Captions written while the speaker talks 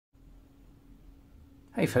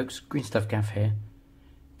Hey folks, Green Stuff Gaff here.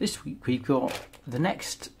 This week we've got the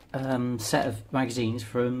next set of magazines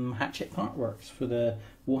from Hatchet Artworks for the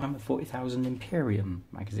Warhammer 40,000 Imperium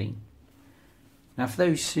Magazine. Now for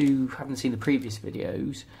those who haven't seen the previous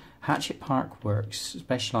videos, Hatchet Artworks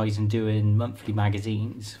specialise in doing monthly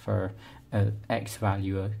magazines for X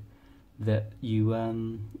value that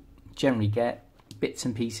you generally get bits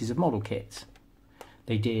and pieces of model kits.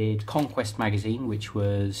 They did Conquest magazine, which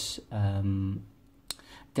was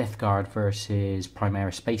Death Guard versus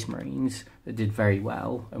Primera Space Marines, that did very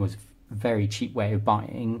well and was a very cheap way of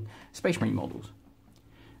buying Space Marine models.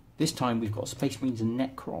 This time we've got Space Marines and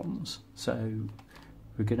Necrons, so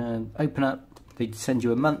we're going to open up. They send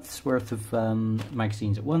you a month's worth of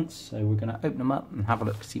magazines at once, so we're going to open them up and have a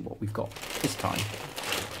look to see what we've got this time.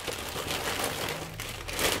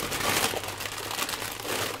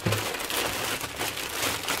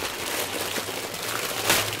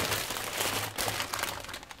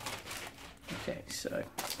 Okay, so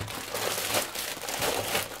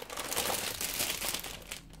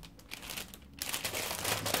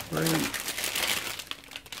issue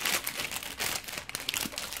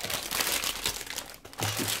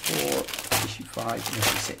 4, issue 5, and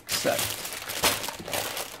issue 6. So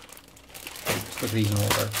let's look at these in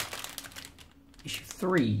order. Issue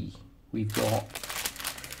 3, we've got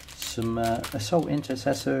some assault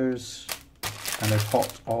intercessors and a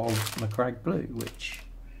pot of McCrag Blue, which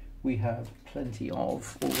we have plenty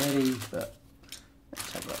of already, but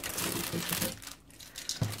let's have a look.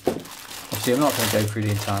 Obviously I'm not going to go through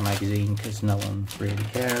the entire magazine because no one really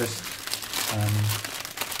cares.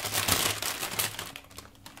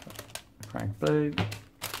 Craig Blue,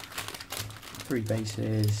 3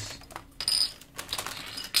 bases.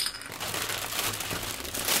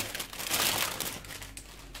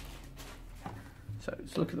 So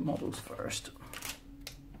let's look at the models first.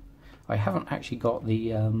 I haven't actually got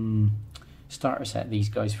the starter set these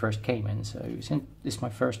guys first came in, so this is my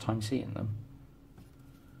first time seeing them.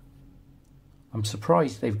 I'm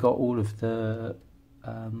surprised they've got all of the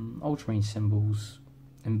Ultramarine symbols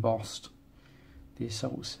embossed, the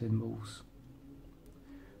assault symbols.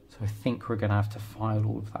 So I think we're going to have to file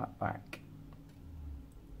all of that back.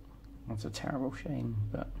 That's a terrible shame,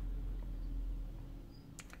 but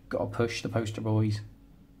got to push the poster boys.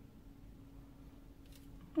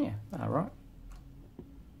 Yeah, all right.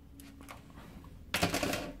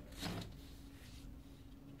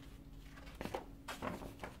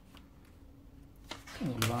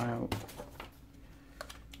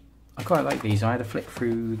 I quite like these. I had a flick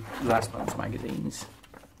through last month's magazines.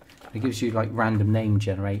 It gives you like random name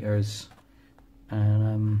generators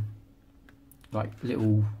and like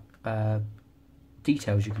little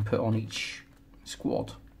details you can put on each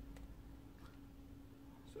squad.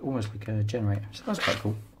 It's almost like a generator, so that's quite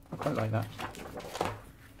cool. I quite like that.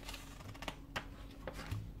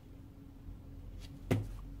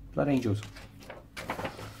 Blood Angels.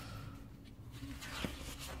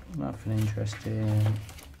 Nothing interesting.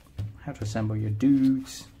 How to assemble your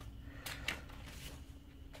dudes.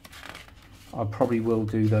 I probably will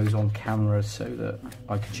do those on camera so that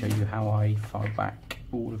I can show you how I file back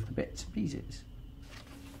all of the bits and pieces.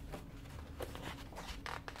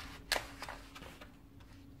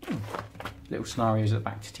 Little scenarios at the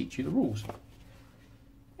back to teach you the rules.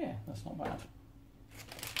 Yeah, that's not bad.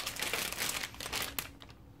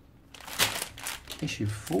 Issue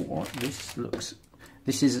 4,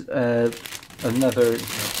 this is another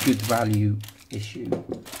good value issue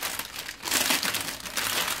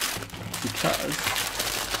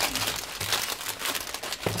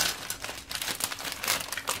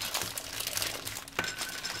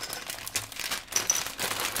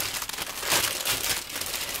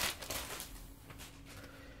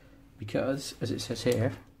because as it says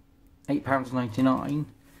here, £8.99,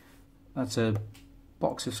 that's a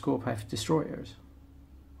box of Scorpath destroyers,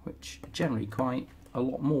 which are generally quite a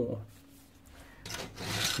lot more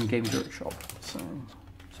from Games Workshop. So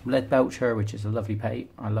some lead belcher, which is a lovely paint.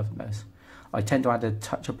 I love this. I tend to add a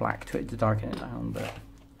touch of black to it to darken it down, but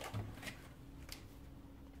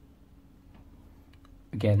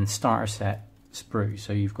again, starter set sprue.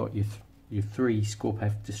 So you've got your 3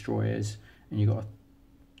 Scorpath destroyers, and you've got a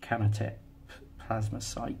Canatep plasma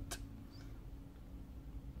sight.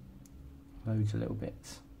 Loads of little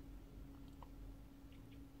bits.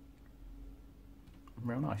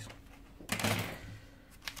 Real nice.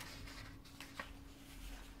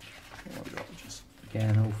 What we got? Just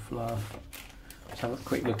again, all fluff. Let's have a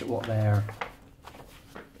quick look at what they are.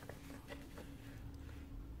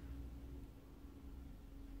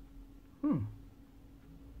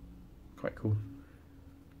 Quite cool.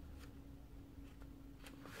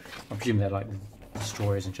 I presume they're like the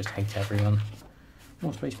destroyers and just hate everyone.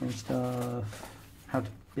 More Space Marine stuff. How to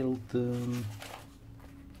build them.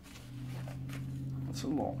 That's a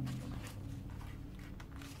lot.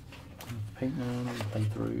 Paint them,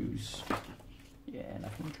 playthroughs. Yeah,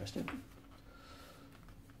 nothing interesting.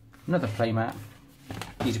 Another playmat.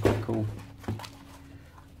 These are quite cool.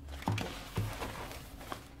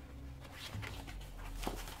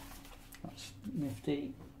 That's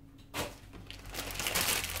nifty.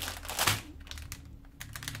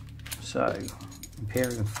 So,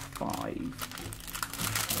 Imperium 5.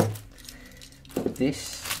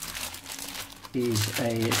 This is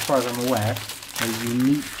as far as I'm aware, a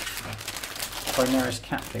unique Primaris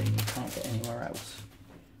captain you can't get anywhere else.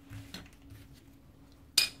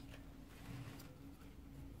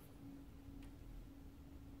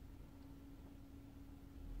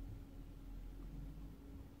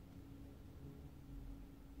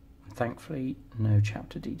 Thankfully, no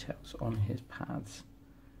chapter details on his paths,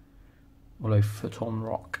 although foot on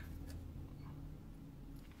rock.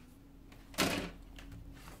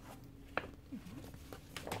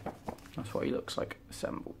 That's what he looks like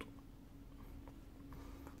assembled.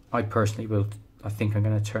 I personally will, I think I'm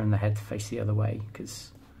going to turn the head to face the other way,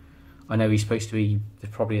 because I know he's supposed to be,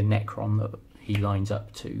 there's probably a Necron that he lines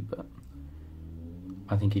up to, but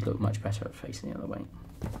I think he'd look much better at facing the other way.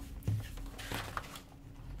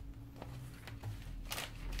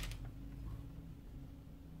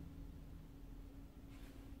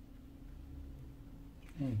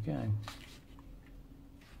 There you go.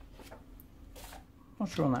 Not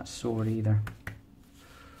sure on that sword either.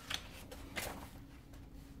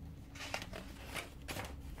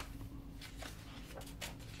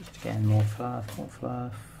 Just again, more fluff, more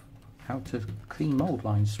fluff. How to clean mould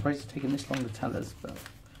lines. Surprised it's taken this long to tell us, but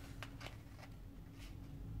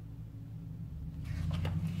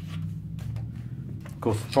of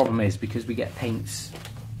course the problem is because we get paints,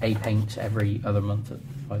 a paint every other month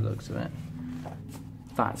by the looks of it.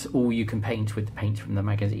 That's all you can paint with the paint from the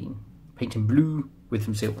magazine. Paint in blue with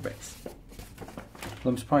some silver bits.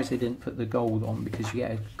 Well, I'm surprised they didn't put the gold on, because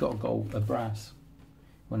you got a brass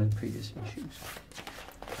one of the previous issues.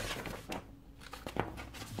 I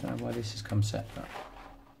don't know why this has come separate.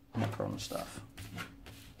 Necron stuff.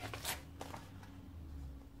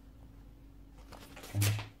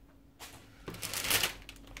 Okay.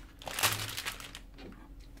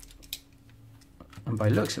 And by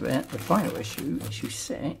the looks of it, the final issue, issue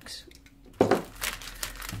 6,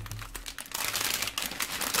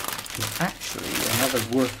 is actually another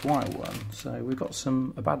worthwhile one. So we've got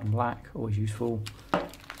some Abaddon Black, always useful.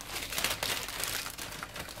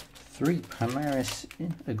 3 Primaris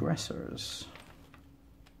Aggressors.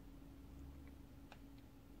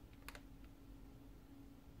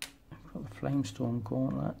 I've got the Flamestorm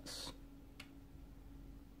Gauntlets.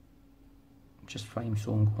 Just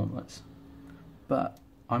Flamestorm Gauntlets. But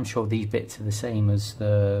I'm sure these bits are the same as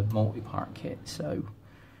the multi-part kit, so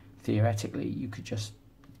theoretically you could just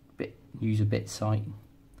use a bit site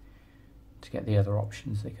to get the other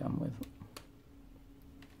options they come with.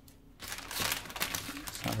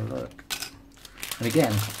 Let's have a look. And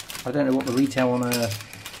again, I don't know what the retail on a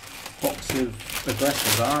box of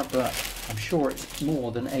aggressors are, but I'm sure it's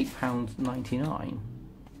more than £8.99.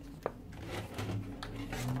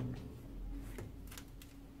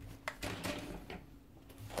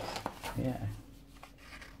 Yeah.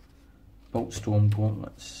 Boltstorm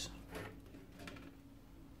Gauntlets.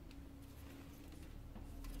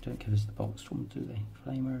 Don't give us the Boltstorm, do they?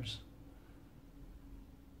 Flamers.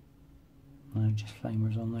 No, just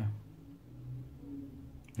Flamers on there.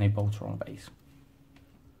 No bolter on base.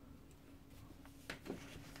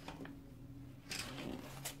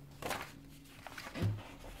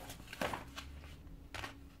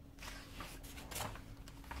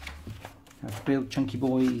 How to build chunky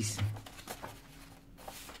boys.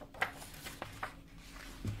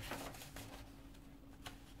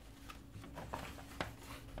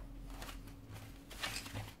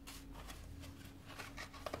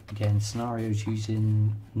 Again, scenarios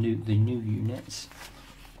using the new units,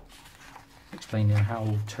 explaining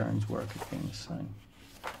how turns work and things. So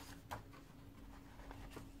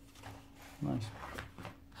nice.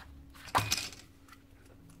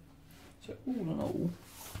 So all in all,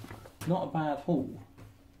 not a bad haul.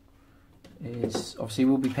 Is obviously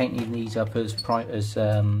we'll be painting these up as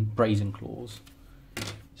Brazen Claws.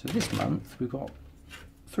 So this month we've got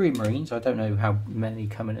 3 Marines. I don't know how many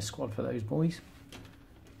come in a squad for those boys.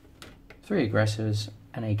 3 aggressors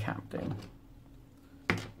and a captain,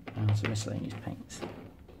 and some miscellaneous paints.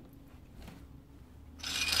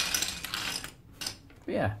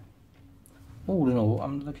 But yeah, all in all,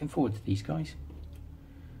 I'm looking forward to these guys.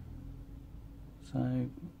 So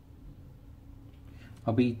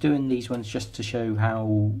I'll be doing these ones just to show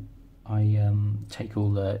how I take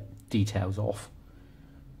all the details off,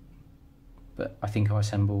 but I think I'll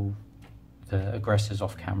assemble the aggressors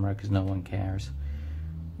off camera because no one cares.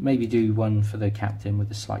 Maybe do one for the captain with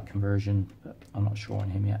a slight conversion, but I'm not sure on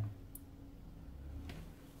him yet.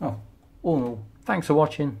 Oh, all in all, thanks for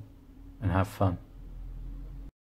watching and have fun.